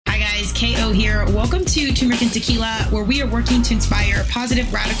guys, KO here. Welcome to Turmeric and Tequila, where we are working to inspire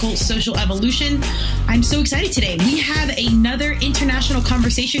positive, radical social evolution. I'm so excited today. We have another international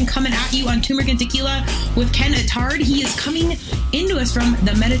conversation coming at you on Turmeric and Tequila with Ken Attard. He is coming into us from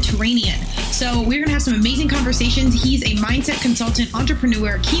the Mediterranean. So we're going to have some amazing conversations. He's a mindset consultant,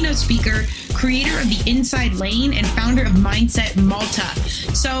 entrepreneur, keynote speaker, creator of the Inside Lane, and founder of Mindset Malta.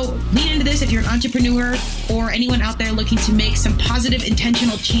 So lean into this if you're an entrepreneur or anyone out there looking to make some positive,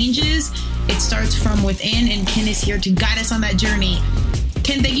 intentional changes. It starts from within, and Ken is here to guide us on that journey.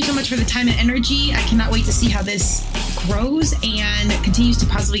 Ken, thank you so much for the time and energy. I cannot wait to see how this grows and continues to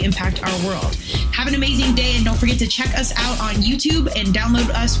positively impact our world. Have an amazing day, and don't forget to check us out on YouTube and download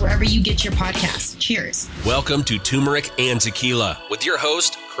us wherever you get your podcasts. Cheers. Welcome to Turmeric and Tequila with your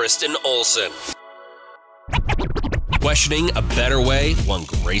host, Kristen Olson. Questioning a better way, one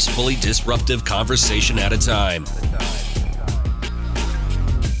gracefully disruptive conversation at a time.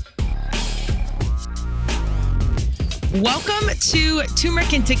 Welcome to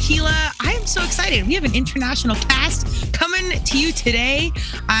Turmeric and Tequila. I am so excited. We have an international cast coming to you today.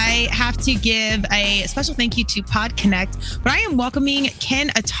 I have to give a special thank you to Pod Connect, but I am welcoming Ken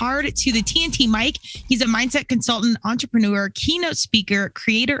Attard to the T&amp mic. He's a mindset consultant, entrepreneur, keynote speaker,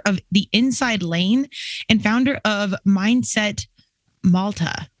 creator of the Inside Lane, and founder of Mindset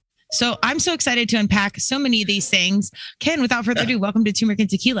Malta. So I'm so excited to unpack so many of these things. Ken, without further ado, welcome to Turmeric and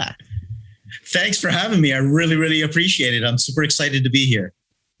Tequila. Thanks for having me. I really, really appreciate it. I'm super excited to be here.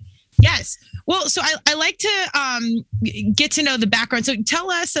 Yes. Well, so I like to get to know the background. So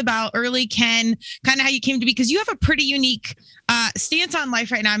tell us about early Ken, kind of how you came to be, because you have a pretty unique stance on life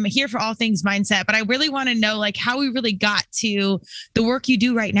right now. I'm here for all things mindset, but I really want to know like how we really got to the work you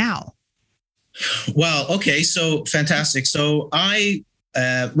do right now. Well, okay. So fantastic. So right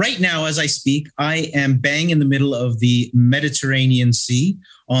now, as I speak, I am bang in the middle of the Mediterranean Sea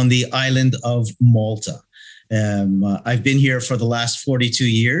on the island of Malta. I've been here for the last 42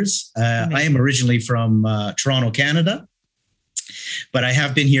 years. I am originally from Toronto, Canada, but I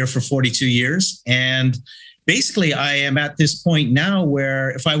have been here for 42 years. And basically, I am at this point now where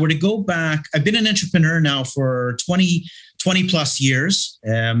if I were to go back, I've been an entrepreneur now for 20 plus years.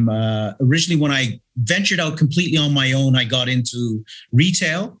 Originally, when I ventured out completely on my own, I got into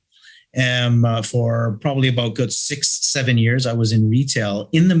retail. For probably about good 6-7 years, I was in retail.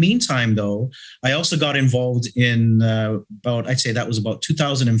 In the meantime, though, I also got involved in I'd say that was about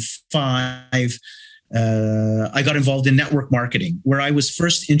 2005. I got involved in network marketing, where I was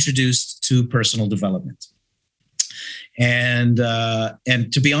first introduced to personal development. And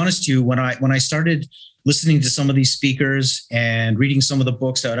to be honest with you, when I started listening to some of these speakers and reading some of the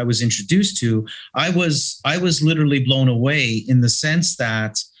books that I was introduced to, I was literally blown away in the sense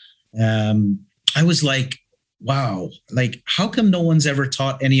that I was like, wow, like how come no one's ever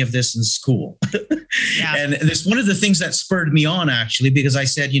taught any of this in school? Yeah. And it's one of the things that spurred me on, actually, because I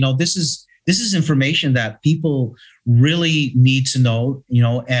said, this is information that people really need to know,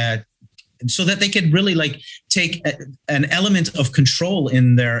 so that they could really like take an element of control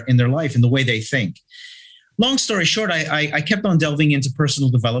in their life and the way they think. Long story short, I kept on delving into personal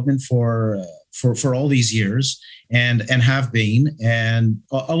development for all these years and have been. And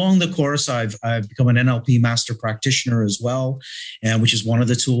along the course, I've become an NLP master practitioner as well, which is one of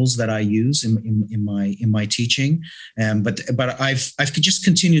the tools that I use in my teaching. But I've just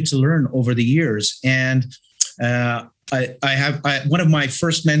continued to learn over the years. And I have one of my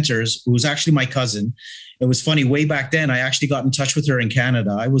first mentors, who was actually my cousin. It was funny, way back then, I actually got in touch with her in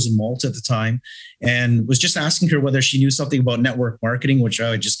Canada. I was in Malta at the time and was just asking her whether she knew something about network marketing, which I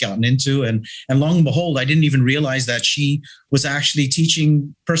had just gotten into. And long and behold, I didn't even realize that she was actually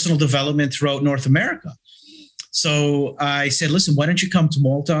teaching personal development throughout North America. So I said, listen, why don't you come to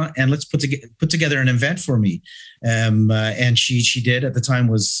Malta and let's put together an event for me. And she did. At the time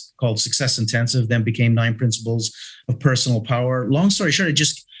was called Success Intensive, then became 9 Principles of Personal Power. Long story short,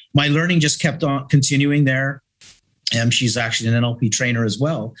 my learning just kept on continuing there. She's actually an NLP trainer as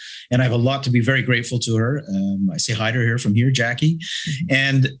well. And I have a lot to be very grateful to her. I say hi to her from here, Jackie.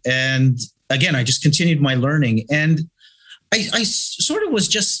 And again, I just continued my learning. And I sort of was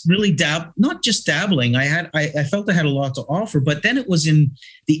just really not just dabbling. I felt I had a lot to offer. But then it was in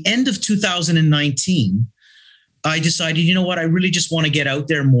the end of 2019, I decided, you know what, I really just want to get out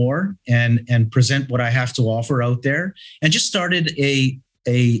there more and present what I have to offer out there. And just started a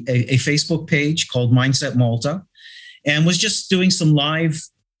Facebook page called Mindset Malta, and was just doing some live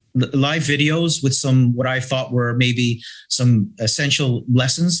videos with some what I thought were maybe some essential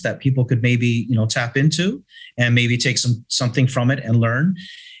lessons that people could maybe tap into and maybe take something from it and learn.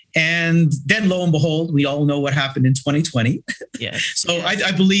 And then lo and behold, we all know what happened in 2020. Yeah. So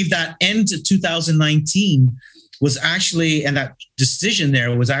I believe that end of 2019 was actually, and that decision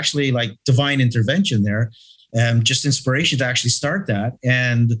there was actually like divine intervention there, just inspiration to actually start that.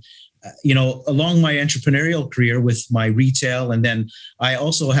 And, along my entrepreneurial career with my retail, and then I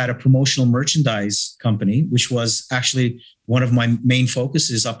also had a promotional merchandise company, which was actually one of my main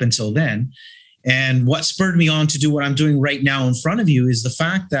focuses up until then. And what spurred me on to do what I'm doing right now in front of you is the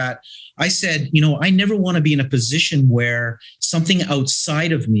fact that I said, I never want to be in a position where something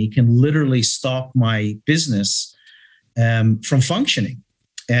outside of me can literally stop my business from functioning.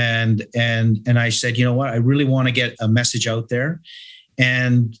 And I said, you know what, I really want to get a message out there.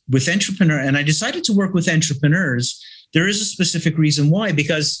 And with and I decided to work with entrepreneurs. There is a specific reason why,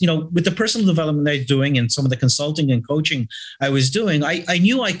 because, with the personal development I was doing and some of the consulting and coaching I was doing, I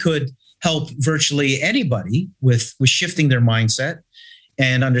knew I could help virtually anybody with shifting their mindset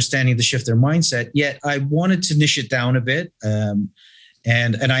and understanding to shift their mindset. Yet I wanted to niche it down a bit. And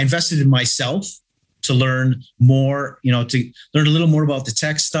I invested in myself to learn more, to learn a little more about the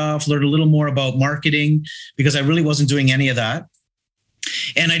tech stuff, learn a little more about marketing, because I really wasn't doing any of that.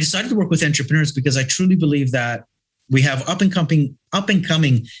 And I decided to work with entrepreneurs because I truly believe that we have up and coming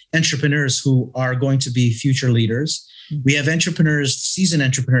entrepreneurs who are going to be future leaders. We have seasoned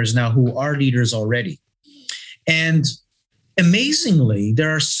entrepreneurs now who are leaders already. And amazingly, there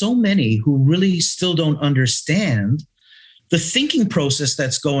are so many who really still don't understand the thinking process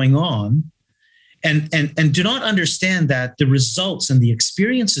that's going on and do not understand that the results and the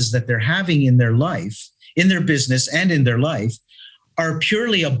experiences that they're having in their life, in their business and in their life, are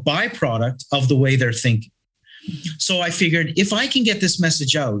purely a byproduct of the way they're thinking. So I figured if I can get this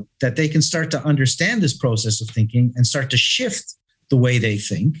message out, that they can start to understand this process of thinking and start to shift the way they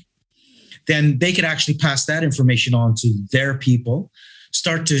think, then they could actually pass that information on to their people,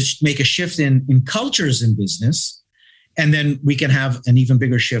 start to make a shift in cultures in business, and then we can have an even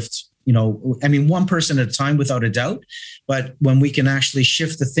bigger shift. One person at a time without a doubt, but when we can actually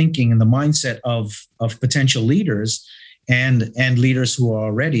shift the thinking and the mindset of potential leaders and leaders who are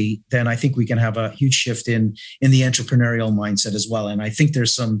already, then I think we can have a huge shift in the entrepreneurial mindset as well. And I think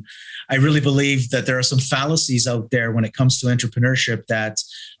I really believe that there are some fallacies out there when it comes to entrepreneurship that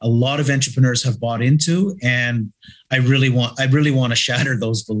a lot of entrepreneurs have bought into. And I really want to shatter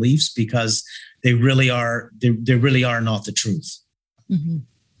those beliefs because they really are not the truth. Mm-hmm.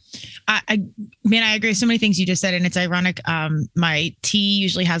 I agree with so many things you just said. And it's ironic. My tea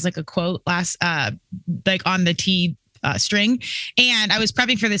usually has like a quote like on the tea string. And I was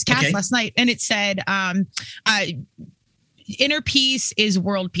prepping for this cast last night, and it said, inner peace is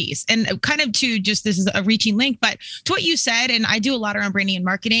world peace. And kind of to just, this is a reaching link, but to what you said, and I do a lot around branding and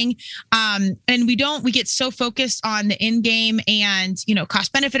marketing. And we get so focused on the end game and,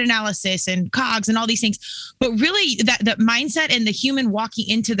 cost benefit analysis and COGS and all these things. But really that mindset and the human walking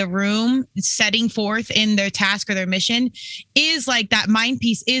into the room, setting forth in their task or their mission is like that mind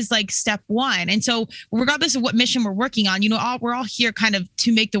piece is like step one. And so regardless of what mission we're working on, we're all here kind of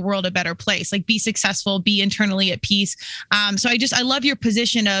to make the world a better place, like be successful, be internally at peace. So I love your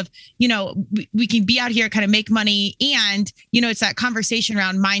position of, we can be out here, kind of make money. And, it's that conversation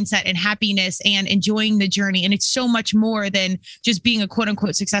around mindset and happiness and enjoying the journey. And it's so much more than just being a quote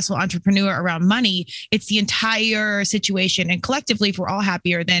unquote successful entrepreneur around money. It's the entire situation. And collectively, if we're all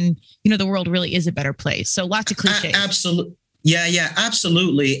happier, then, the world really is a better place. So lots of cliches. Absolutely. Yeah,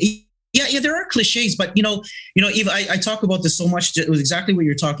 absolutely. Yeah, there are cliches, but Eve, I talk about this so much. It was exactly what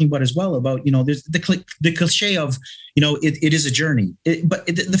you're talking about as well. About there's the cliche of it is a journey, but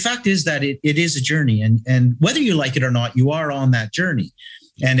the fact is that it is a journey, and whether you like it or not, you are on that journey,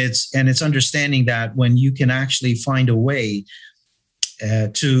 and it's understanding that when you can actually find a way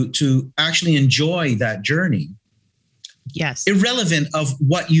to actually enjoy that journey, yes, irrelevant of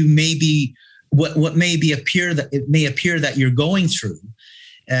what you may be, what may appear that you're going through.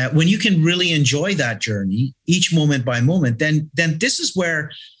 When you can really enjoy that journey, each moment by moment, then this is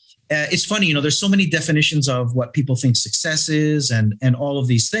where it's funny. There's so many definitions of what people think success is, and all of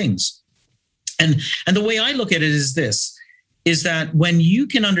these things. And the way I look at it is this: is that when you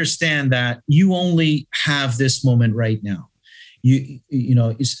can understand that you only have this moment right now. A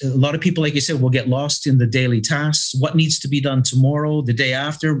lot of people, like you said, will get lost in the daily tasks. What needs to be done tomorrow, the day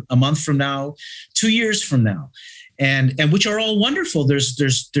after, a month from now, 2 years from now. And which are all wonderful.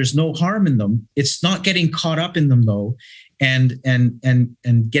 There's no harm in them. It's not getting caught up in them though, and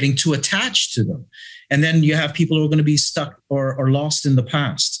getting too attached to them. And then you have people who are going to be stuck or lost in the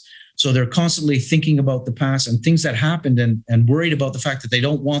past. So they're constantly thinking about the past and things that happened and worried about the fact that they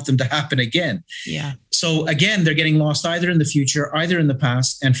don't want them to happen again. Yeah. So again, they're getting lost either in the future, either in the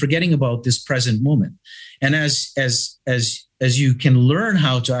past, and forgetting about this present moment. And as you can learn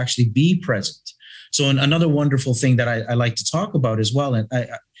how to actually be present. So another wonderful thing that I like to talk about as well, and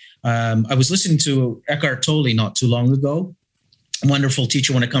I was listening to Eckhart Tolle not too long ago, a wonderful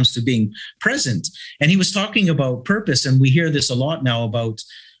teacher when it comes to being present, and he was talking about purpose. And we hear this a lot now about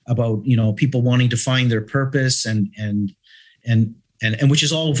people wanting to find their purpose and which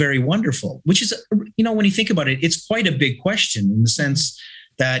is all very wonderful. Which is, when you think about it, it's quite a big question in the sense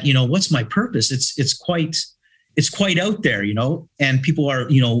that what's my purpose? It's quite out there, and people are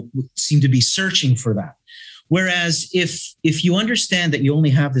seem to be searching for that. Whereas if you understand that you only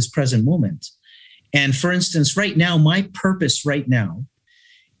have this present moment, and for instance, right now, my purpose right now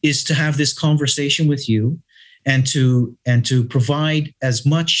is to have this conversation with you and to provide as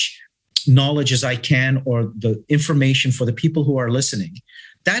much knowledge as I can, or the information for the people who are listening.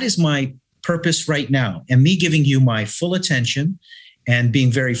 That is my purpose right now. And me giving you my full attention and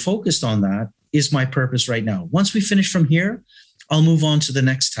being very focused on that is my purpose right now. Once we finish from here, I'll move on to the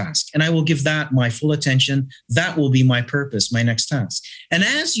next task, and I will give that my full attention. That will be my purpose, my next task. And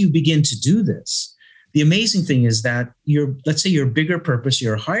as you begin to do this, the amazing thing is that let's say your bigger purpose,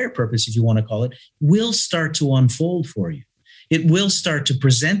 your higher purpose, if you want to call it, will start to unfold for you. It will start to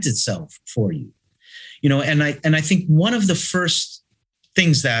present itself for you. And I think one of the first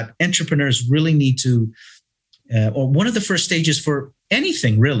things that entrepreneurs really need to, or one of the first stages for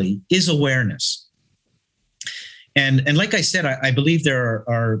anything really, is awareness. And like I said, I believe there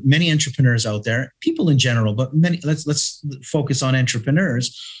are many entrepreneurs out there, people in general, but many. Let's focus on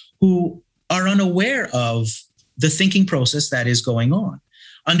entrepreneurs who are unaware of the thinking process that is going on,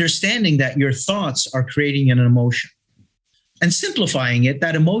 understanding that your thoughts are creating an emotion. And simplifying it,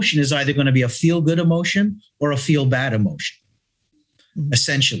 that emotion is either going to be a feel-good emotion or a feel-bad emotion,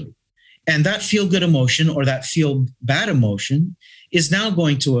 essentially. And that feel-good emotion or that feel-bad emotion is now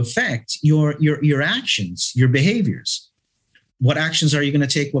going to affect your actions, your behaviors. What actions are you going to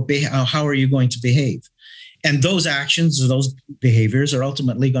take? How are you going to behave? And those actions or those behaviors are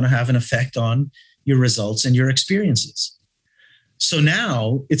ultimately going to have an effect on your results and your experiences. So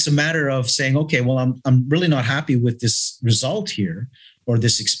now it's a matter of saying, okay, well, I'm really not happy with this result here or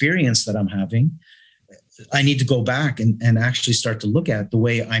this experience that I'm having. I need to go back and actually start to look at the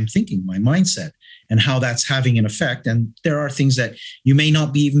way I'm thinking, my mindset, and how that's having an effect. And there are things that you may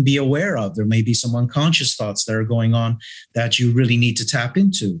not even be aware of. There may be some unconscious thoughts that are going on that you really need to tap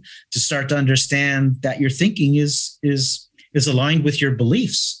into to start to understand that your thinking is aligned with your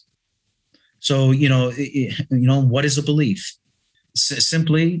beliefs. So, what is a belief?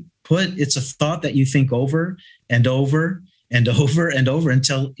 Simply put, it's a thought that you think over and over and over and over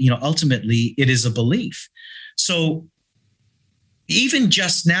until, ultimately it is a belief. So even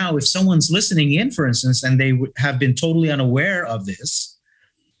just now, if someone's listening in, for instance, and they have been totally unaware of this,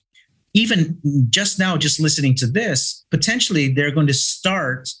 even just now, just listening to this, potentially they're going to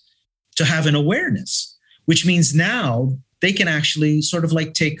start to have an awareness, which means now they can actually sort of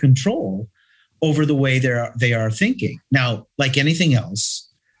like take control over the way they are thinking. Now, like anything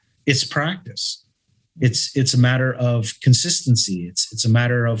else, it's practice. It's a matter of consistency. It's a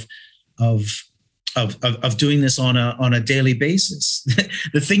matter of doing this on a daily basis.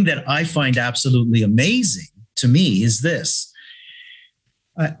 The thing that I find absolutely amazing to me is this,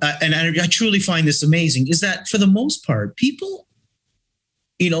 and I truly find this amazing, is that for the most part, people,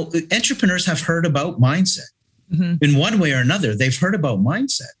 entrepreneurs have heard about mindset. Mm-hmm. In one way or another. They've heard about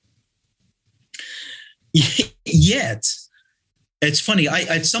mindset. Yet, it's funny,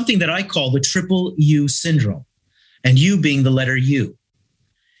 it's something that I call the triple U syndrome, and U being the letter U.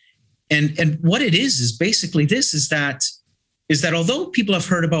 And what it is basically this, is that although people have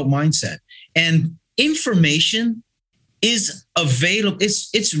heard about mindset and information is available,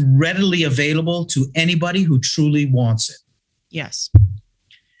 it's readily available to anybody who truly wants it. Yes.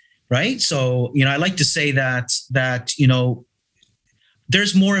 Right? So, I like to say that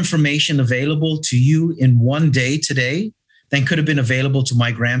there's more information available to you in one day today than could have been available to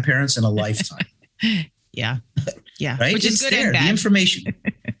my grandparents in a lifetime. Yeah. Yeah. Right? Which is it's good there, and bad. the information.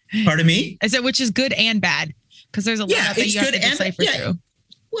 Pardon me? I said, which is good and bad, because there's a lot that you have to decipher through.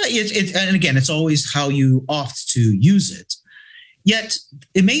 Well, and again, it's always how you opt to use it. Yet,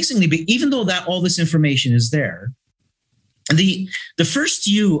 amazingly, but even though that all this information is there, the first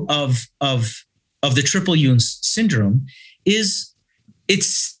U of the triple U syndrome is, it's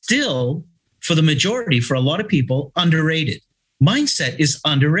still, for the majority, for a lot of people, underrated. Mindset is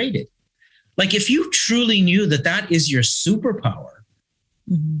underrated. Like if you truly knew that is your superpower,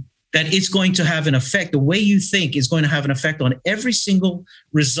 mm-hmm. that it's going to have an effect. The way you think is going to have an effect on every single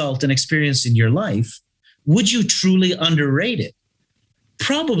result and experience in your life. Would you truly underrate it?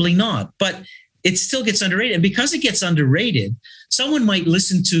 Probably not, but it still gets underrated. And because it gets underrated, someone might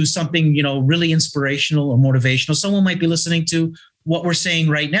listen to something, really inspirational or motivational. Someone might be listening to what we're saying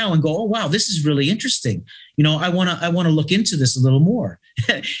right now and go, oh, wow, this is really interesting. I want to look into this a little more.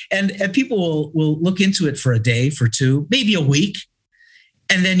 and people will look into it for a day, for two, maybe a week,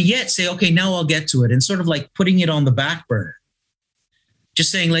 and then yet say, okay, now I'll get to it. And sort of like putting it on the back burner. Just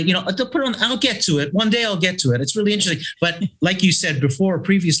saying I'll get to it. One day I'll get to it. It's really interesting. But like you said before,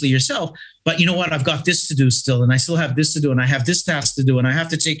 previously yourself, but you know what? I've got this to do still, and I still have this to do, and I have this task to do, and I have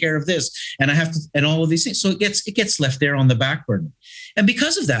to take care of this, and I have to, and all of these things. So it gets left there on the back burner. And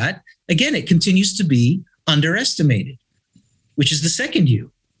because of that, again, it continues to be underestimated, which is the second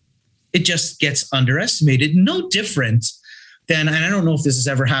U. It just gets underestimated. No different than, and I don't know if this has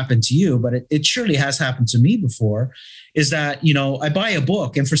ever happened to you, but it surely has happened to me before, is that, I buy a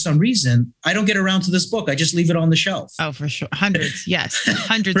book and for some reason I don't get around to this book. I just leave it on the shelf. Oh, for sure. Hundreds. Yes.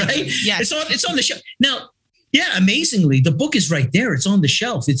 Hundreds. Right? Yes. It's on the shelf. Now, yeah, amazingly, the book is right there. It's on the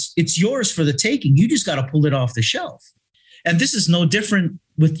shelf. It's yours for the taking. You just got to pull it off the shelf. And this is no different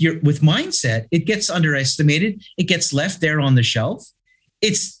with mindset. It gets underestimated. It gets left there on the shelf.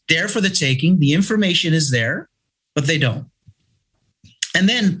 It's there for the taking. The information is there, but they don't. And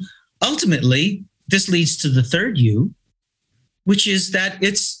then ultimately, this leads to the third U, which is that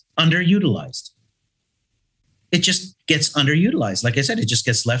it's underutilized. It just gets underutilized. Like I said, it just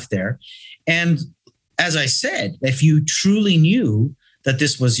gets left there. And as I said, if you truly knew that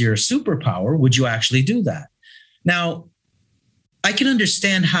this was your superpower, would you actually do that? Now, I can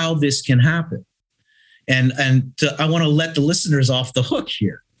understand how this can happen. And I want to let the listeners off the hook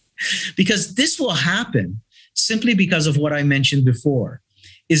here, because this will happen simply because of what I mentioned before,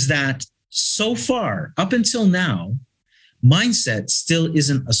 is that so far, up until now, mindset still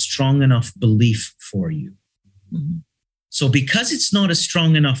isn't a strong enough belief for you. Mm-hmm. So because it's not a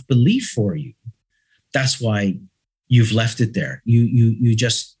strong enough belief for you, that's why you've left it there.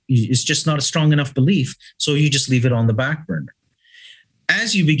 It's just not a strong enough belief. So you just leave it on the back burner.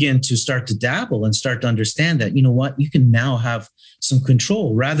 As you begin to start to dabble and start to understand that, you can now have some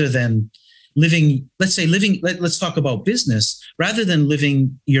control rather than let's talk about business, rather than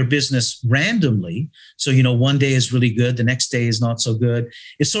living your business randomly. So, one day is really good, the next day is not so good.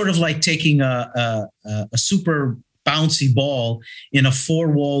 It's sort of like taking a super bouncy ball in a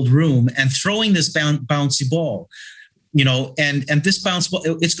four-walled room and throwing this bouncy ball, and this bounce ball,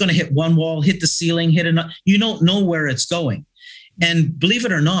 it's going to hit one wall, hit the ceiling, hit another. You don't know where it's going. And believe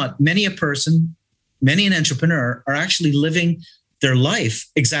it or not, many an entrepreneur are actually living their life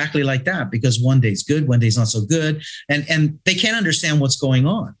exactly like that, because one day's good, one day's not so good, and they can't understand what's going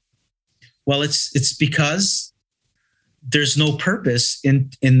on. Well, it's because there's no purpose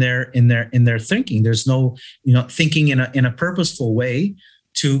in their thinking. There's no thinking in a purposeful way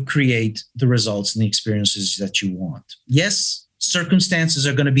to create the results and the experiences that you want. Yes, circumstances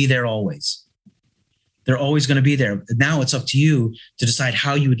are going to be there always. They're always going to be there. Now it's up to you to decide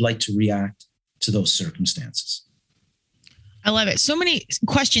how you would like to react to those circumstances. I love it. So many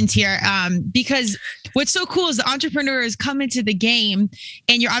questions here, because what's so cool is the entrepreneurs come into the game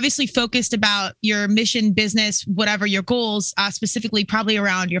and you're obviously focused about your mission, business, whatever your goals, specifically probably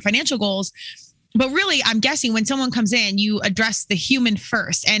around your financial goals. But really, I'm guessing when someone comes in, you address the human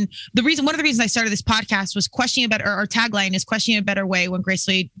first. And one of the reasons I started this podcast was questioning a better, our tagline is questioning a better way, one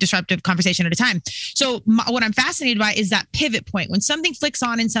gracefully disruptive conversation at a time. So what I'm fascinated by is that pivot point when something flicks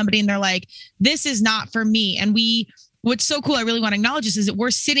on in somebody and they're like, this is not for me. And what's so cool, I really want to acknowledge this, is that we're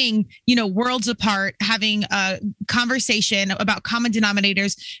sitting, worlds apart, having a conversation about common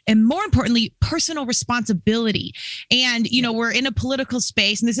denominators and, more importantly, personal responsibility. And, we're in a political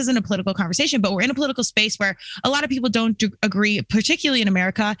space, and this isn't a political conversation, but we're in a political space where a lot of people don't agree, particularly in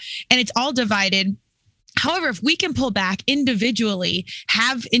America, and it's all divided. However, if we can pull back individually,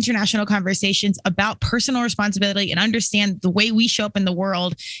 have international conversations about personal responsibility and understand the way we show up in the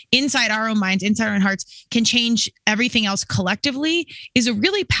world inside our own minds, inside our own hearts, can change everything else collectively, is a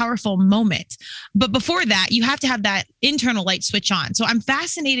really powerful moment. But before that, you have to have that internal light switch on. So I'm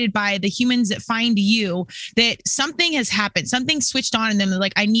fascinated by the humans that find you, that something has happened, something switched on in them. They're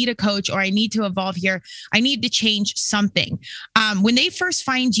like, I need a coach, or I need to evolve here. I need to change something. When they first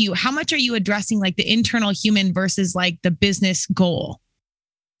find you, how much are you addressing like the internal human versus like the business goal?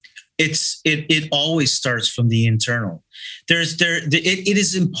 It always starts from the internal. It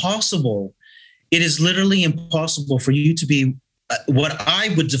is impossible. It is literally impossible for you to be what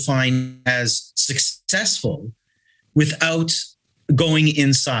I would define as successful without going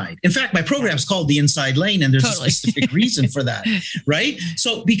inside. In fact, my program is called The Inside Lane, and there's a specific reason for that, right?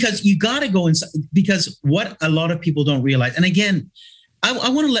 So because you got to go inside, because what a lot of people don't realize, and again, I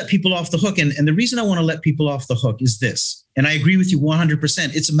want to let people off the hook. And the reason I want to let people off the hook is this, and I agree with you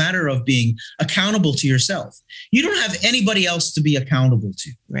 100%. It's a matter of being accountable to yourself. You don't have anybody else to be accountable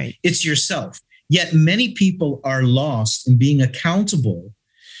to. Right. It's yourself. Yet many people are lost in being accountable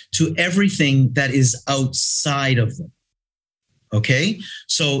to everything that is outside of them. Okay.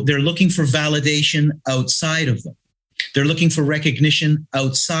 So they're looking for validation outside of them. They're looking for recognition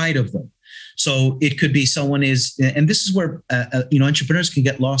outside of them. So it could be someone is, and this is where, entrepreneurs can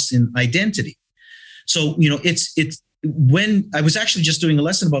get lost in identity. So, it's when I was actually just doing a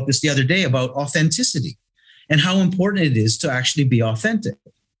lesson about this the other day about authenticity and how important it is to actually be authentic.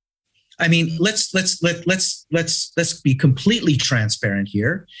 I mean, let's be completely transparent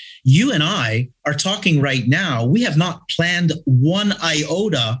here. You and I are talking right now. We have not planned one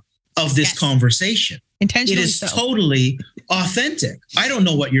iota of this conversation. Intentionally, it is totally authentic. I don't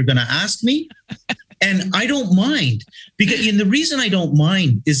know what you're going to ask me, and I don't mind, because and the reason I don't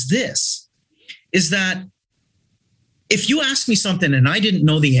mind is that if you ask me something and I didn't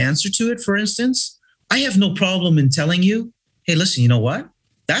know the answer to it, for instance, I have no problem in telling you, hey, listen, you know what?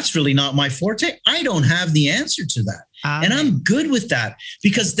 That's really not my forte. I don't have the answer to that. And I'm good with that,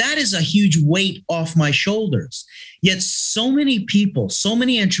 because that is a huge weight off my shoulders. Yet so many people, so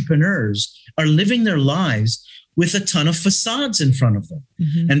many entrepreneurs are living their lives with a ton of facades in front of them.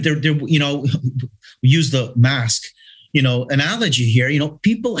 Mm-hmm. And they're we use the mask, analogy here.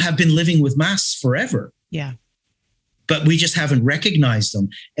 People have been living with masks forever. Yeah. But we just haven't recognized them,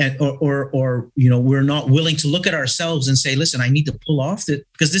 and or we're not willing to look at ourselves and say, listen, I need to pull off that,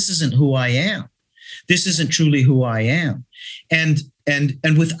 because this isn't who I am. This isn't truly who I am. And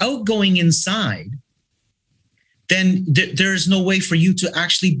without going inside, then there's no way for you to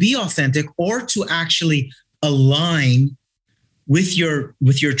actually be authentic or to actually align with your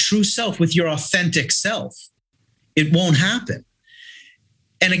true self, with your authentic self. It won't happen.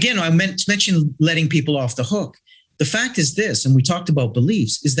 And again, I mentioned letting people off the hook. The fact is this, and we talked about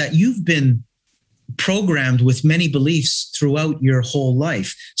beliefs, is that you've been programmed with many beliefs throughout your whole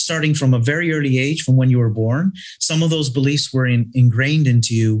life, starting from a very early age, from when you were born. Some of those beliefs were ingrained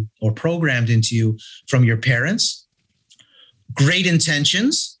into you or programmed into you from your parents. Great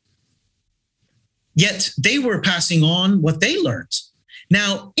intentions, yet they were passing on what they learned.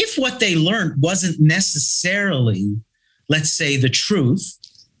 Now, if what they learned wasn't necessarily, let's say, the truth,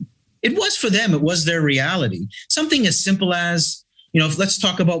 it was for them, it was their reality. Something as simple as, let's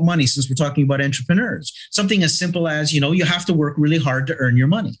talk about money, since we're talking about entrepreneurs. Something as simple as, you have to work really hard to earn your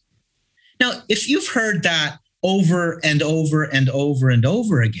money. Now, if you've heard that over and over and over and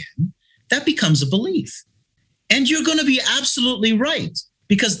over again, that becomes a belief. And you're going to be absolutely right,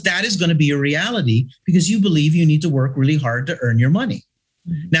 because that is going to be your reality, because you believe you need to work really hard to earn your money.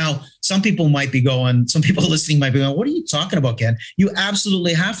 Mm-hmm. Now, some people listening might be going, what are you talking about, Ken? You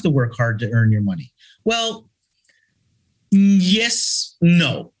absolutely have to work hard to earn your money. Well, yes,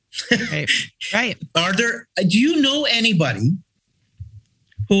 no. Right. Do you know anybody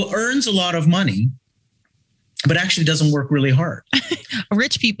who earns a lot of money, but actually doesn't work really hard?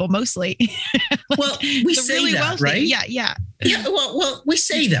 Rich people, mostly. Well, we say really that, wealthy. Right? Yeah. Yeah. Well, we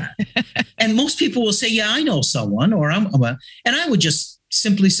say that. And most people will say, yeah, I know someone, and I would just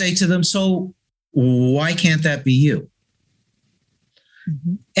simply say to them, so why can't that be you?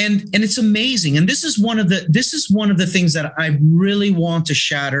 Mm-hmm. And it's amazing. And this is one of the things that I really want to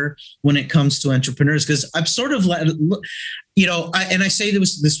shatter when it comes to entrepreneurs, because I'm sort of, I say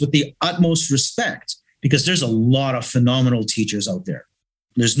this with the utmost respect, because there's a lot of phenomenal teachers out there.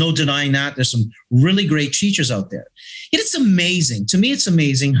 There's no denying that. There's some really great teachers out there. Yet it's amazing. To me, it's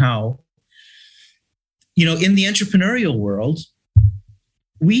amazing how, in the entrepreneurial world,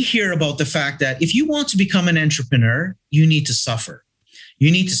 we hear about the fact that if you want to become an entrepreneur, you need to suffer. You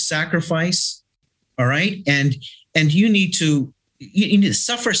need to sacrifice, all right? And you need to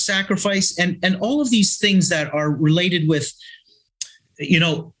suffer, sacrifice, and all of these things that are related with,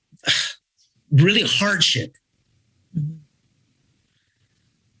 really hardship. Mm-hmm.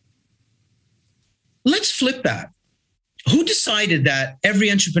 Let's flip that. Who decided that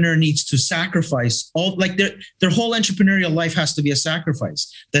every entrepreneur needs to sacrifice their whole entrepreneurial life has to be a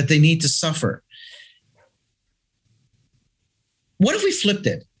sacrifice, that they need to suffer? What if we flipped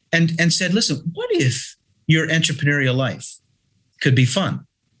it and said, listen, what if your entrepreneurial life could be fun?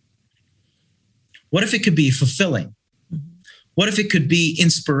 What if it could be fulfilling? What if it could be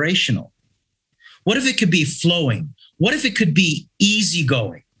inspirational? What if it could be flowing? What if it could be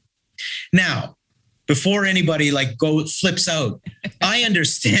easygoing? Now, before anybody flips out, I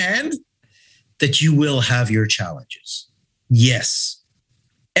understand that you will have your challenges. Yes,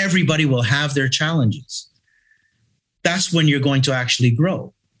 everybody will have their challenges. That's when you're going to actually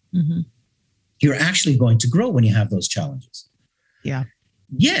grow. Mm-hmm. You're actually going to grow when you have those challenges. Yeah.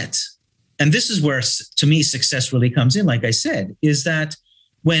 Yet, and this is where, to me, success really comes in, like I said, is that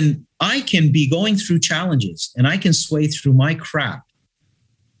when I can be going through challenges and I can sway through my crap,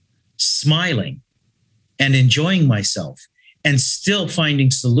 smiling and enjoying myself and still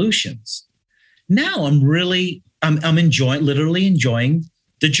finding solutions. Now I'm literally enjoying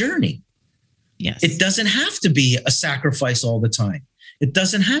the journey. Yes. It doesn't have to be a sacrifice all the time. It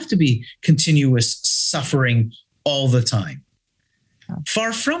doesn't have to be continuous suffering all the time.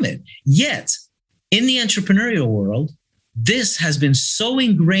 Far from it. Yet, in the entrepreneurial world, this has been so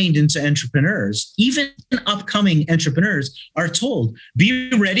ingrained into entrepreneurs. Even upcoming entrepreneurs are told, be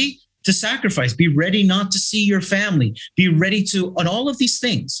ready to sacrifice, be ready not to see your family, be ready to, on all of these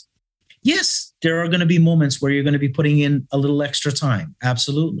things. Yes, there are going to be moments where you're going to be putting in a little extra time.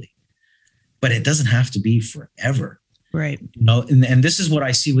 Absolutely. But it doesn't have to be forever. Right. And this is what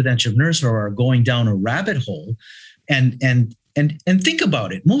I see with entrepreneurs who are going down a rabbit hole. And think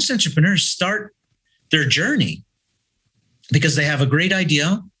about it. Most entrepreneurs start their journey because they have a great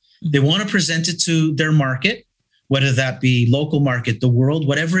idea. They want to present it to their market, whether that be local market, the world,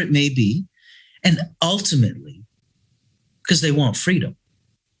 whatever it may be. And ultimately, because they want freedom.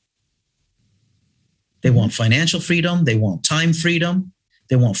 They want financial freedom. They want time freedom.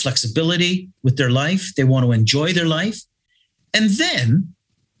 They want flexibility with their life. They want to enjoy their life. And then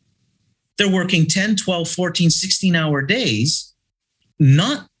they're working 10, 12, 14, 16-hour days,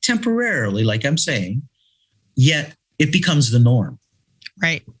 not temporarily, like I'm saying, yet it becomes the norm.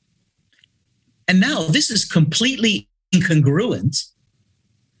 Right. And now this is completely incongruent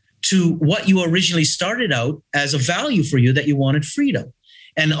to what you originally started out as a value for you, that you wanted freedom.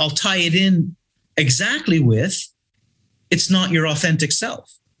 And I'll tie it in exactly with, it's not your authentic self.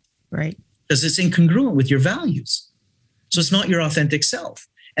 Right. Because it's incongruent with your values. So it's not your authentic self.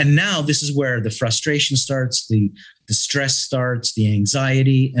 And now this is where the frustration starts, the stress starts, the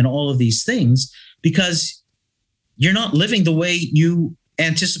anxiety, and all of these things, because you're not living the way you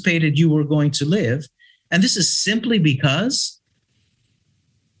anticipated you were going to live. And this is simply because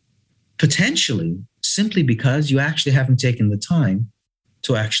you actually haven't taken the time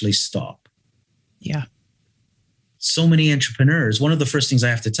to actually stop. Yeah. So many entrepreneurs, one of the first things I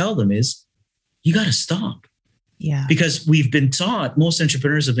have to tell them is, you got to stop. Yeah. Because we've been taught, most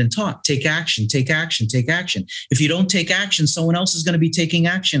entrepreneurs have been taught, take action, take action, take action. If you don't take action, someone else is going to be taking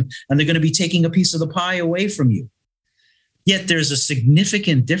action, and they're going to be taking a piece of the pie away from you. Yet there's a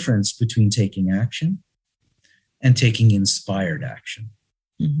significant difference between taking action and taking inspired action.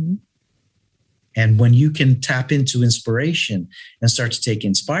 Mm-hmm. And when you can tap into inspiration and start to take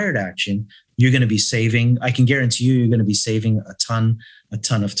inspired action, you're going to be saving, I can guarantee you're going to be saving a ton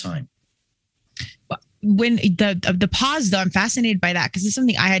of time. When the pause, though, I'm fascinated by that, because it's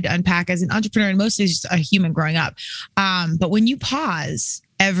something I had to unpack as an entrepreneur and mostly just a human growing up. But when you pause,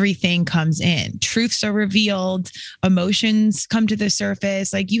 everything comes in. Truths are revealed, emotions come to the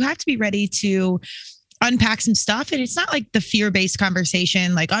surface. Like, you have to be ready to unpack some stuff. And it's not like the fear-based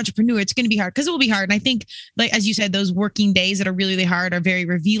conversation, like entrepreneur, it's going to be hard, because it will be hard. And I think, like, as you said, those working days that are really, really hard are very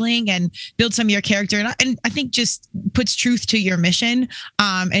revealing and build some of your character. And I think just puts truth to your mission,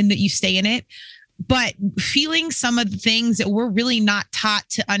 and that you stay in it. But feeling some of the things that we're really not taught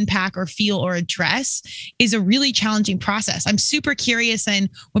to unpack or feel or address is a really challenging process. I'm super curious. And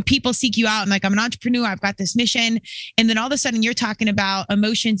when people seek you out, I'm like, I'm an entrepreneur, I've got this mission. And then all of a sudden you're talking about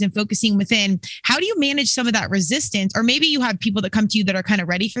emotions and focusing within. How do you manage some of that resistance? Or maybe you have people that come to you that are kind of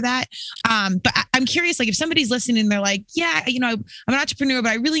ready for that. But I'm curious, like, if somebody's listening and they're like, yeah, I'm an entrepreneur, but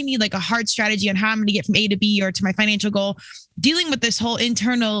I really need like a hard strategy on how I'm going to get from A to B or to my financial goal. Dealing with this whole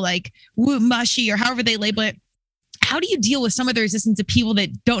internal, like, mushy, or however they label it, how do you deal with some of the resistance of people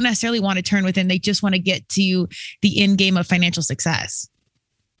that don't necessarily want to turn within? They just want to get to the end game of financial success.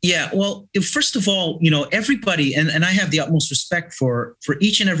 Yeah, well, first of all, everybody, and I have the utmost respect for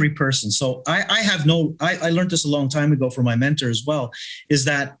each and every person. So I learned this a long time ago from my mentor as well, is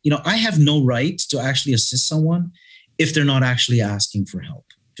that, I have no right to actually assist someone if they're not actually asking for help.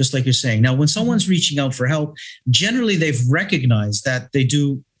 Just like you're saying. Now, when someone's reaching out for help, generally they've recognized that they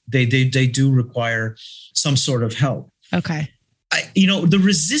do require some sort of help. Okay. The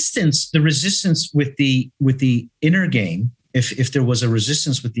resistance with the inner game if there was a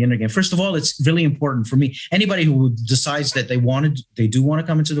resistance with the inner game. First of all, it's really important for me. Anybody who decides that they do want to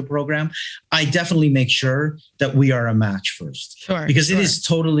come into the program, I definitely make sure that we are a match first. Sure. Because it is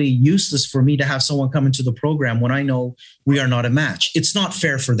totally useless for me to have someone come into the program when I know we are not a match. It's not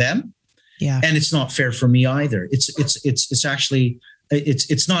fair for them. Yeah. And it's not fair for me either. It's actually,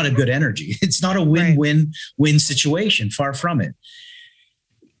 it's not a good energy. It's not a win-win situation. Far from it.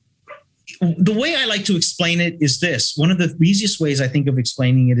 The way I like to explain it is this. One of the easiest ways I think of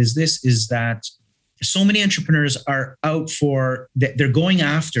explaining it is this, is that so many entrepreneurs are out they're going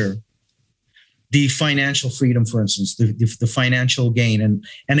after the financial freedom, for instance, the financial gain.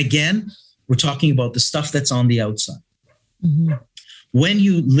 And again, we're talking about the stuff that's on the outside. Mm-hmm. When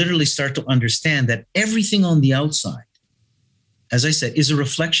you literally start to understand that everything on the outside, as I said, is a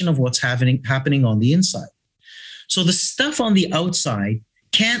reflection of what's happening on the inside. So the stuff on the outside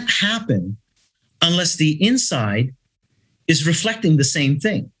can't happen unless the inside is reflecting the same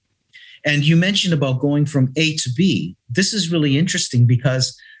thing. And you mentioned about going from A to B. This is really interesting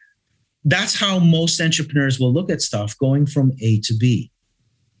because that's how most entrepreneurs will look at stuff, going from A to B.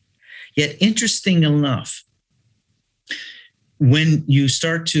 Yet, interesting enough, when you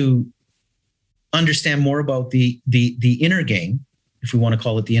start to understand more about the inner game, if we want to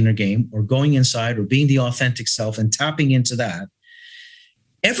call it the inner game, or going inside or being the authentic self and tapping into that,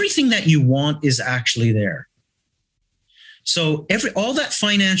 everything that you want is actually there. So all that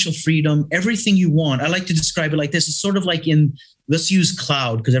financial freedom, everything you want, I like to describe it like this. It's sort of like let's use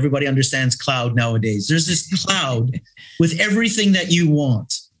cloud, because everybody understands cloud nowadays. There's this cloud with everything that you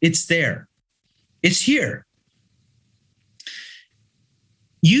want. It's there. It's here.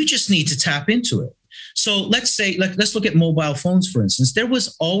 You just need to tap into it. So let's look at mobile phones, for instance. There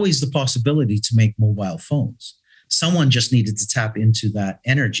was always the possibility to make mobile phones. Someone just needed to tap into that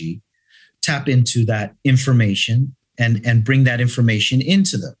energy, tap into that information, and bring that information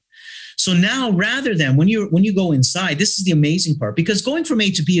into them. So now, rather than when you go inside, this is the amazing part, because going from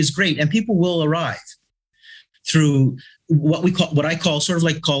A to B is great, and people will arrive through what I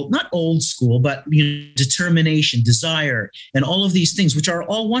call not old school, but determination, desire, and all of these things, which are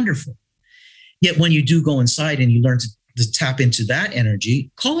all wonderful. Yet when you do go inside and you learn to tap into that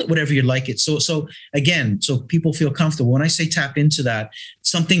energy, call it whatever you like it. So people feel comfortable. When I say tap into that,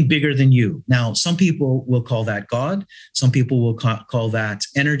 something bigger than you. Now, some people will call that God. Some people will call that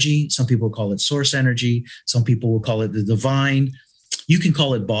energy. Some people call it source energy. Some people will call it the divine. You can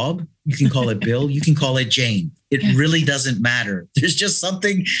call it Bob. You can call it Bill. You can call it Jane. It really doesn't matter. There's just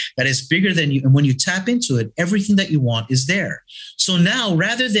something that is bigger than you. And when you tap into it, everything that you want is there. So now,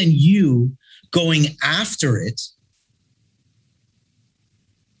 rather than you going after it,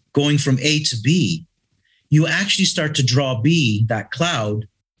 going from A to B, you actually start to draw B, that cloud,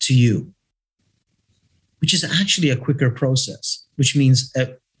 to you, which is actually a quicker process, which means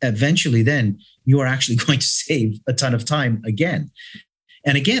eventually then you are actually going to save a ton of time again.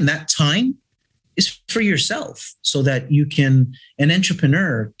 And again, that time is for yourself, so that an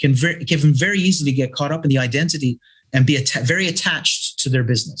entrepreneur can very easily get caught up in the identity and be very attached to their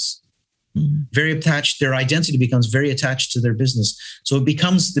business. Mm-hmm. Very attached, their identity becomes very attached to their business. So it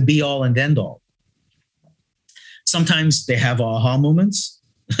becomes the be all and end all. Sometimes they have aha moments.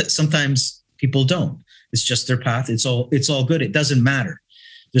 Sometimes people don't. It's just their path. It's all good. It doesn't matter.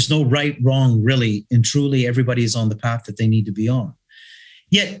 There's no right, wrong, really, and truly. Everybody is on the path that they need to be on.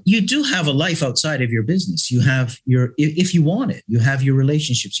 Yet you do have a life outside of your business. You have if you want it, you have your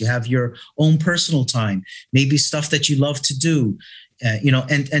relationships, you have your own personal time, maybe stuff that you love to do.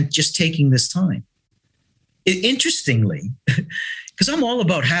 And just taking this time. Interestingly, because I'm all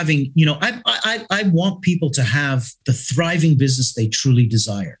about having, I want people to have the thriving business they truly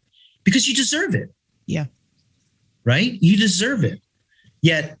desire, because you deserve it. Yeah. Right? You deserve it.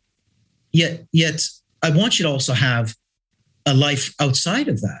 Yet I want you to also have a life outside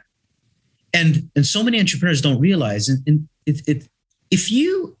of that. And so many entrepreneurs don't realize, if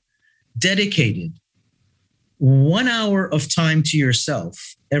you dedicated 1 hour of time to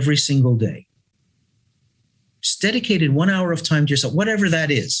yourself every single day, just dedicated 1 hour of time to yourself, whatever that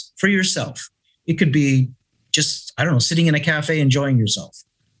is for yourself. It could be just, sitting in a cafe, enjoying yourself,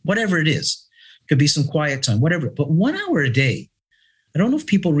 whatever it is. It could be some quiet time, whatever. But 1 hour a day, I don't know if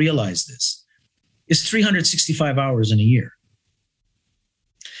people realize this, is 365 hours in a year,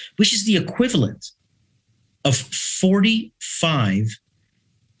 which is the equivalent of 45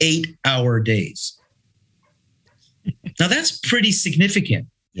 8-hour days. Now, that's pretty significant.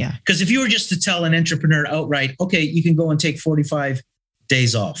 Yeah. Because if you were just to tell an entrepreneur outright, okay, you can go and take 45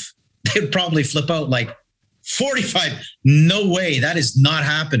 days off, they'd probably flip out like, 45? No way. That is not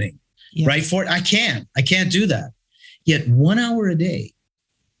happening. Yeah. Right? I can't do that. Yet 1 hour a day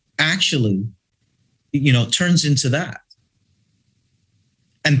actually, turns into that.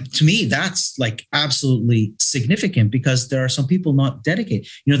 And to me, that's like absolutely significant, because there are some people not dedicated.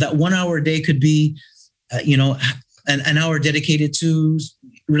 That 1 hour a day could be, an hour dedicated to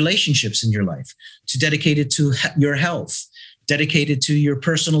relationships in your life, to dedicated to your health, dedicated to your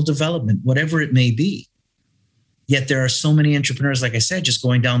personal development, whatever it may be. Yet there are so many entrepreneurs, like I said, just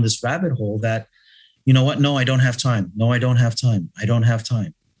going down this rabbit hole that, you know what? No, I don't have time. No, I don't have time. I don't have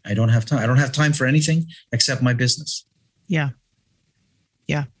time. I don't have time. I don't have time for anything except my business. Yeah.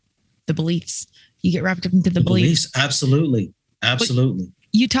 Yeah. The beliefs. You get wrapped up into the beliefs. Absolutely. Absolutely. But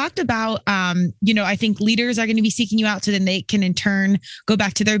you talked about, I think leaders are going to be seeking you out so then they can in turn go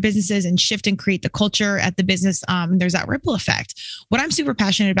back to their businesses and shift and create the culture at the business. There's that ripple effect. What I'm super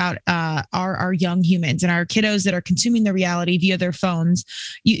passionate about are our young humans and our kiddos that are consuming the reality via their phones,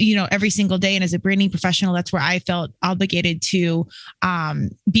 every single day. And as a branding professional, that's where I felt obligated to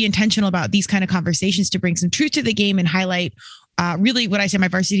be intentional about these kind of conversations, to bring some truth to the game and highlight really what I say, my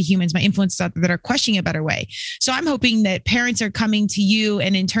varsity humans, my influence that are questioning a better way. So I'm hoping that parents are coming to you,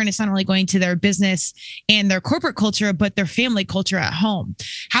 and in turn, it's not only going to their business and their corporate culture, but their family culture at home.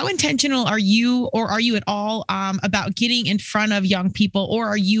 How intentional are you, or are you at all about getting in front of young people, or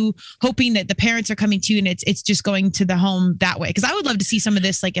are you hoping that the parents are coming to you and it's just going to the home that way? Because I would love to see some of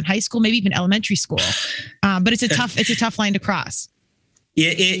this like in high school, maybe even elementary school, but it's a tough line to cross.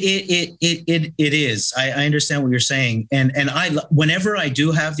 It is. I understand what you're saying. And whenever I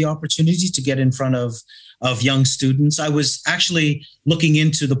do have the opportunity to get in front of young students, I was actually looking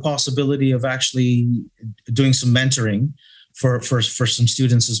into the possibility of actually doing some mentoring for some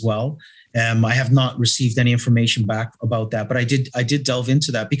students as well. I have not received any information back about that, but I did delve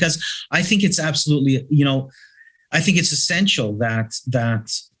into that, because I think it's absolutely, I think it's essential that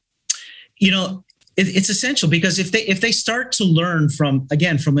it's essential, because if they start to learn from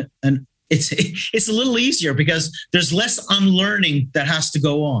it's a little easier, because there's less unlearning that has to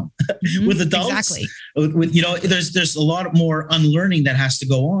go on. Mm-hmm, with adults. Exactly. There's a lot more unlearning that has to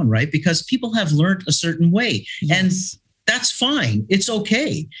go on, right? Because people have learned a certain way, yes. And that's fine. It's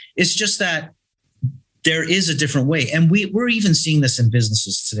okay. It's just that there is a different way, and we're even seeing this in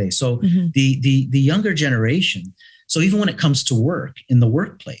businesses today. So mm-hmm. the younger generation. So even when it comes to work in the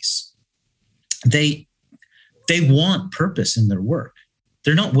workplace, they want purpose in their work.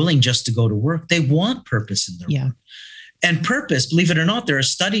 They're not willing just to go to work. They want purpose in their work. And purpose, believe it or not, there are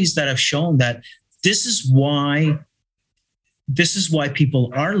studies that have shown that this is why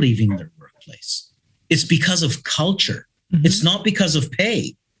people are leaving their workplace. It's because of culture. Mm-hmm. It's not because of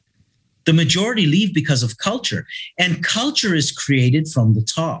pay. The majority leave because of culture. And culture is created from the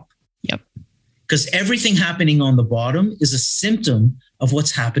top. Yep. Because everything happening on the bottom is a symptom of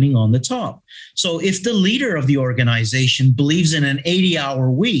what's happening on the top. So if the leader of the organization believes in an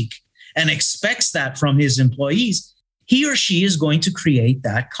 80-hour week and expects that from his employees, he or she is going to create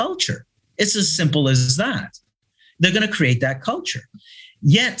that culture. It's as simple as that. They're going to create that culture.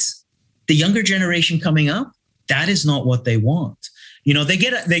 Yet the younger generation coming up, that is not what they want. They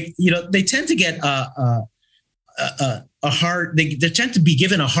tend to get they tend to be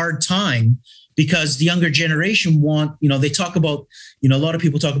given a hard time, because the younger generation they talk about, a lot of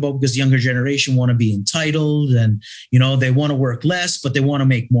people talk about, because the younger generation want to be entitled, and, they want to work less, but they want to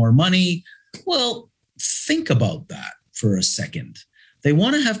make more money. Well, think about that for a second. They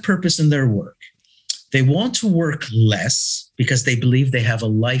want to have purpose in their work. They want to work less because they believe they have a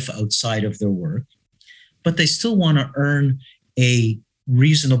life outside of their work, but they still want to earn a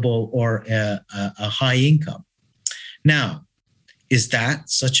reasonable or a high income. Now, is that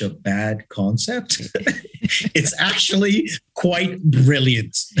such a bad concept? It's actually quite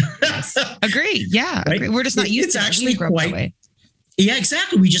brilliant. Yes. Agree. Yeah. Right? Agree. We're just not used to it. Actually quite, that way. Yeah,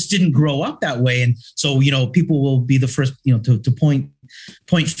 exactly. We just didn't grow up that way. And so, people will be the first, to point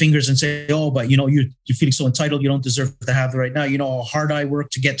fingers and say, oh, but, you're feeling so entitled. You don't deserve to have it right now. How hard I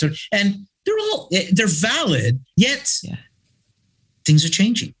work to get to, and they're valid, yet things are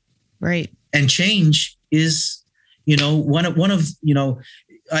changing. Right. And change is, I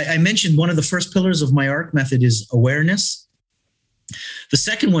mentioned one of the first pillars of my ARC method is awareness. The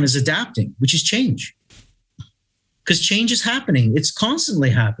second one is adapting, which is change. Because change is happening. It's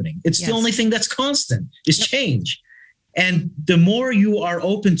constantly happening. It's the only thing that's constant is change. And the more you are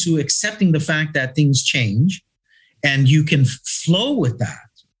open to accepting the fact that things change and you can flow with that,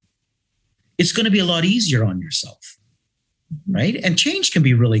 it's going to be a lot easier on yourself. Right. And change can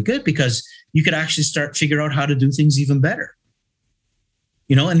be really good, because you could actually figure out how to do things even better.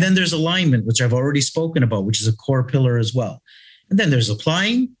 And then there's alignment, which I've already spoken about, which is a core pillar as well. And then there's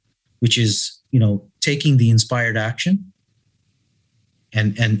applying, which is, taking the inspired action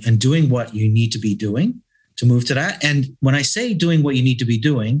and doing what you need to be doing to move to that. And when I say doing what you need to be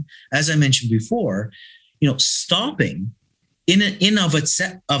doing, as I mentioned before, stopping in of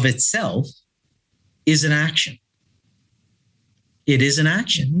itself is an action. It is an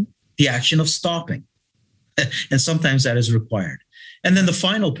action, mm-hmm. The action of stopping. And sometimes that is required. And then the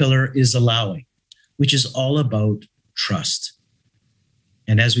final pillar is allowing, which is all about trust.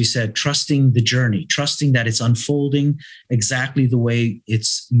 And as we said, trusting the journey, trusting that it's unfolding exactly the way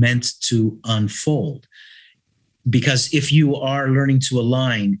it's meant to unfold. Because if you are learning to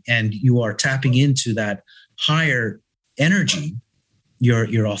align and you are tapping into that higher energy,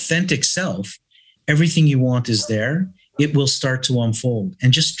 your authentic self, everything you want is there. It will start to unfold.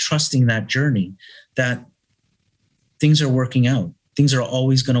 And just trusting that journey, that things are working out. Things are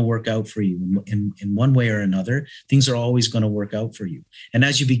always going to work out for you in one way or another. Things are always going to work out for you. And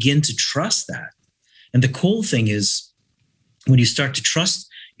as you begin to trust that, and the cool thing is when you start to trust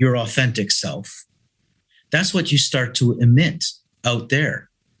your authentic self, that's what you start to emit out there.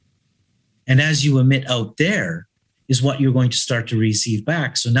 And as you emit out there is what you're going to start to receive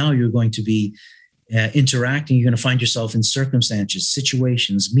back. So now you're going to be interacting. You're going to find yourself in circumstances,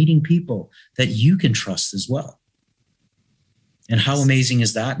 situations, meeting people that you can trust as well. And how amazing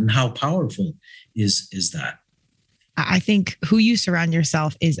is that? And how powerful is that? I think who you surround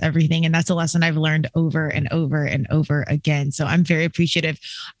yourself is everything. And that's a lesson I've learned over and over and over again. So I'm very appreciative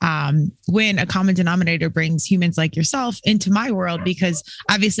when a common denominator brings humans like yourself into my world, because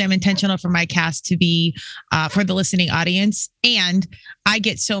obviously I'm intentional for my cast to be for the listening audience. And I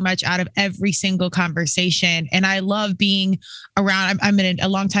get so much out of every single conversation. And I love being around. I'm a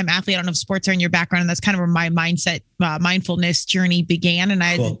longtime athlete. I don't know if sports are in your background. And that's kind of where my mindfulness journey began. And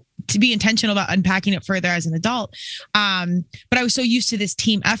I Cool. To be intentional about unpacking it further as an adult. But I was so used to this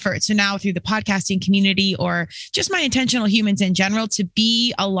team effort. So now through the podcasting community or just my intentional humans in general, to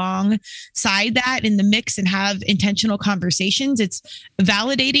be alongside that in the mix and have intentional conversations, it's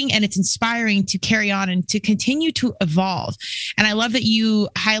validating and it's inspiring to carry on and to continue to evolve. And I love that you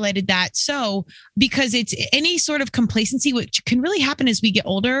highlighted that. So, because it's any sort of complacency, which can really happen as we get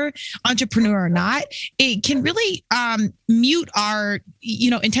older, entrepreneur or not, it can really mute our,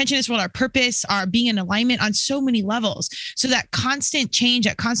 intention as well, our purpose, our being in alignment on so many levels. So that constant change,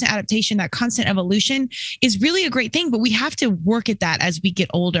 that constant adaptation, that constant evolution is really a great thing, but we have to work at that as we get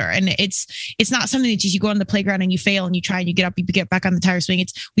older. And it's not something that just you go on the playground and you fail and you try and you get back on the tire swing.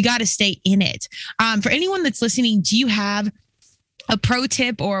 We got to stay in it. For anyone that's listening, do you have a pro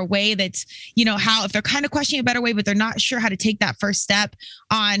tip or a way that's, how if they're kind of questioning a better way, but they're not sure how to take that first step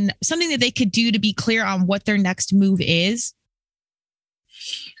on something that they could do to be clear on what their next move is?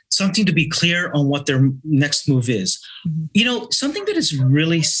 Something to be clear on what their next move is. Mm-hmm. Something that is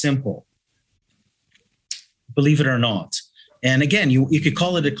really simple, believe it or not. And again, you could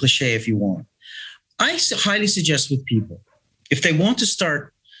call it a cliche if you want. I highly suggest with people, if they want to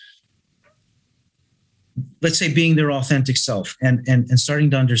start, let's say, being their authentic self and starting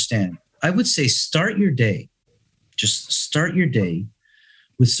to understand, I would say start your day. Just start your day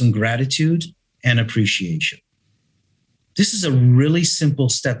with some gratitude and appreciation. This is a really simple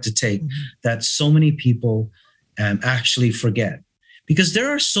step to take that so many people actually forget, because there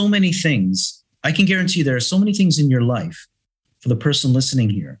are so many things. I can guarantee you there are so many things in your life for the person listening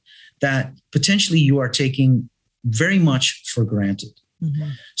here that potentially you are taking very much for granted. Mm-hmm.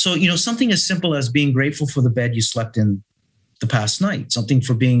 So, something as simple as being grateful for the bed you slept in the past night, something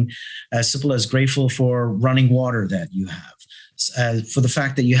for being as simple as grateful for running water that you have, for the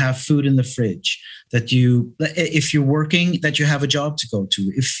fact that you have food in the fridge, that if you're working, that you have a job to go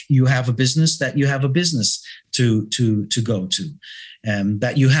to, if you have a business, that you have a business to go to,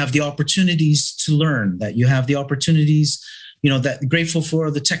 that you have the opportunities to learn, that you have the opportunities, that grateful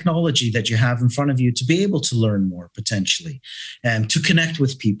for the technology that you have in front of you to be able to learn more potentially, and to connect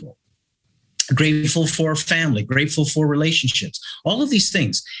with people. Grateful for family, grateful for relationships, all of these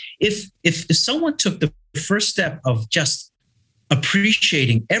things. If someone took the first step of just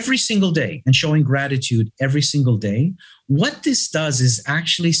appreciating every single day and showing gratitude every single day, what this does is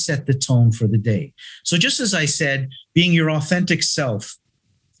actually set the tone for the day. So just as I said, being your authentic self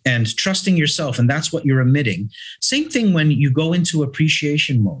and trusting yourself, and that's what you're emitting. Same thing when you go into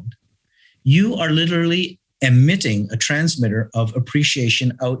appreciation mode. You are literally emitting a transmitter of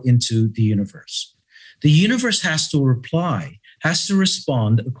appreciation out into the universe. The universe has to reply, has to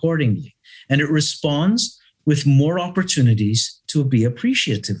respond accordingly. And it responds with more opportunities to be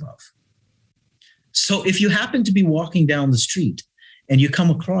appreciative of. So if you happen to be walking down the street and you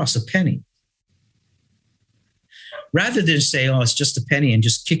come across a penny, rather than say, oh, it's just a penny and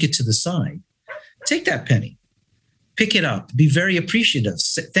just kick it to the side, take that penny, pick it up, be very appreciative.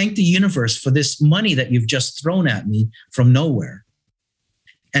 Thank the universe for this money that you've just thrown at me from nowhere,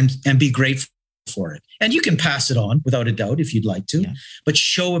 and be grateful for it. And you can pass it on without a doubt if you'd like to, but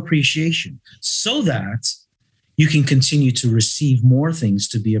show appreciation so that you can continue to receive more things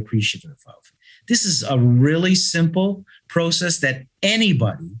to be appreciative of. This is a really simple process that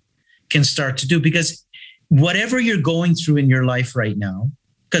anybody can start to do, because whatever you're going through in your life right now,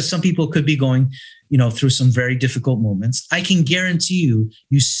 because some people could be going, through some very difficult moments, I can guarantee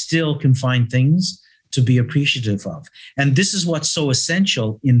you still can find things to be appreciative of. And this is what's so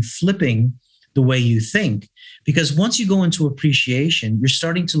essential in flipping the way you think, because once you go into appreciation, you're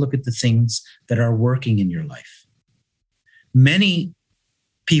starting to look at the things that are working in your life. Many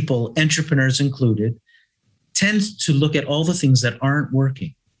people, entrepreneurs included, tend to look at all the things that aren't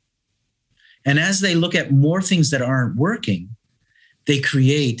working. And as they look at more things that aren't working, they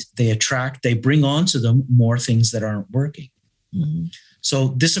create, they attract, they bring onto them more things that aren't working. Mm-hmm. So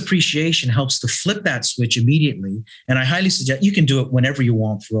this appreciation helps to flip that switch immediately. And I highly suggest you can do it whenever you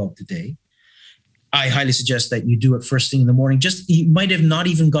want throughout the day. I highly suggest that you do it first thing in the morning. You might have not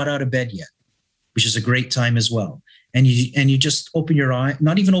even got out of bed yet, which is a great time as well. And you just open your eye,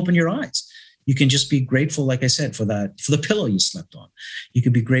 not even open your eyes. You can just be grateful, like I said, for the pillow you slept on. You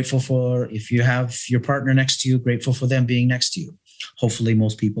could be grateful for, if you have your partner next to you, grateful for them being next to you. Hopefully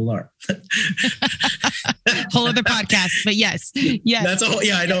most people are. Whole other podcast, but yes. That's all.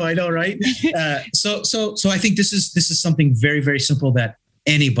 Yeah, I know, right? So I think this is something very, very simple that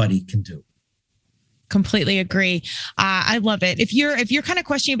anybody can do. Completely agree. I love it. If you're kind of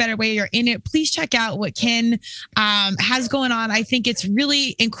questioning a better way, you're in it, please check out what Ken has going on. I think it's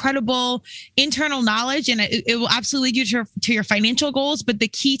really incredible internal knowledge, and it will absolutely lead you to your financial goals. But the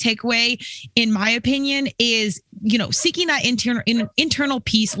key takeaway, in my opinion, is seeking that internal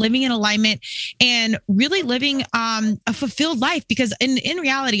peace, living in alignment, and really living a fulfilled life. Because in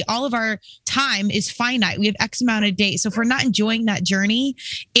reality, all of our time is finite. We have X amount of days. So if we're not enjoying that journey,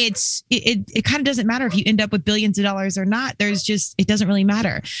 it kind of doesn't matter if you end up with billions of dollars or not. It doesn't really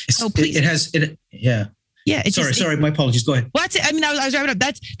matter. So please, Yeah. Sorry. My apologies. Go ahead. Well, that's it. I mean, I was wrapping up.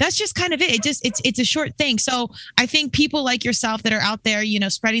 That's just kind of it. It's a short thing. So I think people like yourself that are out there,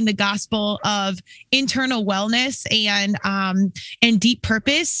 spreading the gospel of internal wellness and deep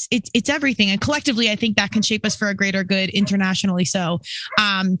purpose. It's everything. And collectively, I think that can shape us for a greater good internationally. So,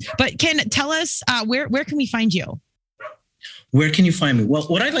 but Ken, tell us, where can we find you? Where can you find me? Well,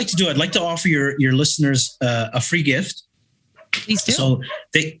 what I'd like to do, I'd like to offer your listeners a free gift. Please do. So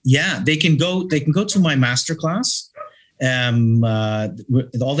they can go to my masterclass.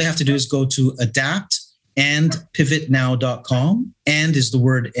 All they have to do is go to adaptandpivotnow.com. And is the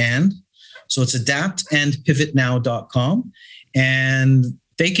word and. So it's adaptandpivotnow.com. And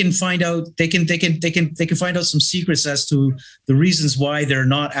they can find out find out some secrets as to the reasons why they're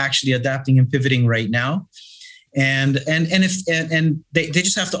not actually adapting and pivoting right now. And they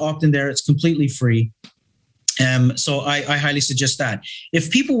just have to opt in there. It's completely free. So I highly suggest that.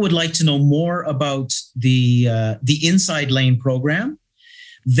 If people would like to know more about the Inside Lane program,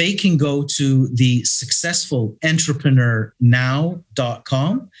 they can go to the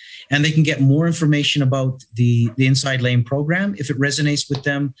successfulentrepreneur.now.com, and they can get more information about the Inside Lane program. If it resonates with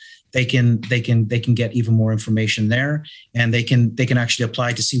them, they can get even more information there, and they can actually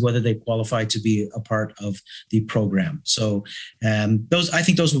apply to see whether they qualify to be a part of the program. So I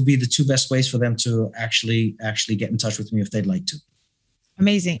think those would be the two best ways for them to actually get in touch with me if they'd like to.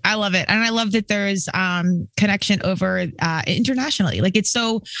 Amazing. I love it. And I love that there is connection over internationally. Like, it's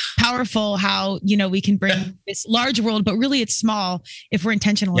so powerful how, we can bring this large world, but really it's small if we're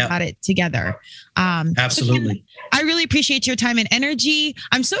intentional about it together. Absolutely. Ken, I really appreciate your time and energy.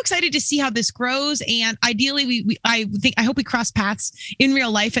 I'm so excited to see how this grows. And ideally, I hope we cross paths in real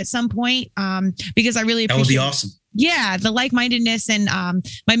life at some point, because I really appreciate that would be awesome. Yeah, the like-mindedness and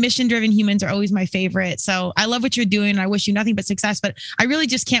my mission-driven humans are always my favorite. So I love what you're doing. I wish you nothing but success, but I really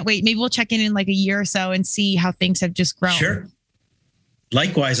just can't wait. Maybe we'll check in like a year or so and see how things have just grown. Sure.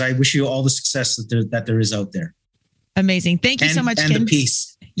 Likewise, I wish you all the success that there is out there. Amazing. Thank you so much, and Ken. The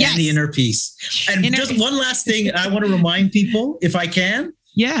peace. Yes. And the inner peace. And just one last thing I want to remind people, if I can.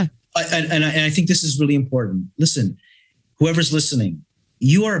 Yeah. And I think this is really important. Listen, whoever's listening,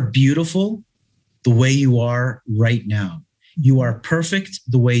 you are beautiful the way you are right now. You are perfect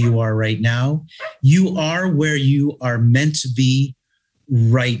the way you are right now. You are where you are meant to be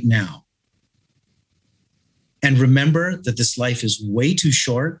right now. And remember that this life is way too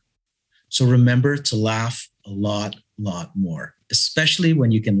short. So remember to laugh a lot more, especially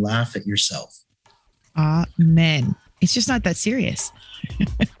when you can laugh at yourself. Amen. It's just not that serious.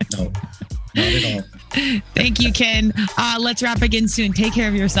 No. Not at all. Thank you, Ken. Let's wrap again soon. Take care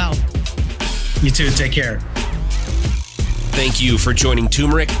of yourself. You too. Take care. Thank you for joining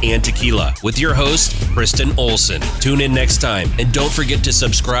Turmeric and Tequila with your host, Kristen Olson. Tune in next time, and don't forget to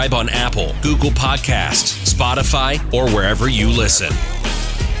subscribe on Apple, Google Podcasts, Spotify, or wherever you listen.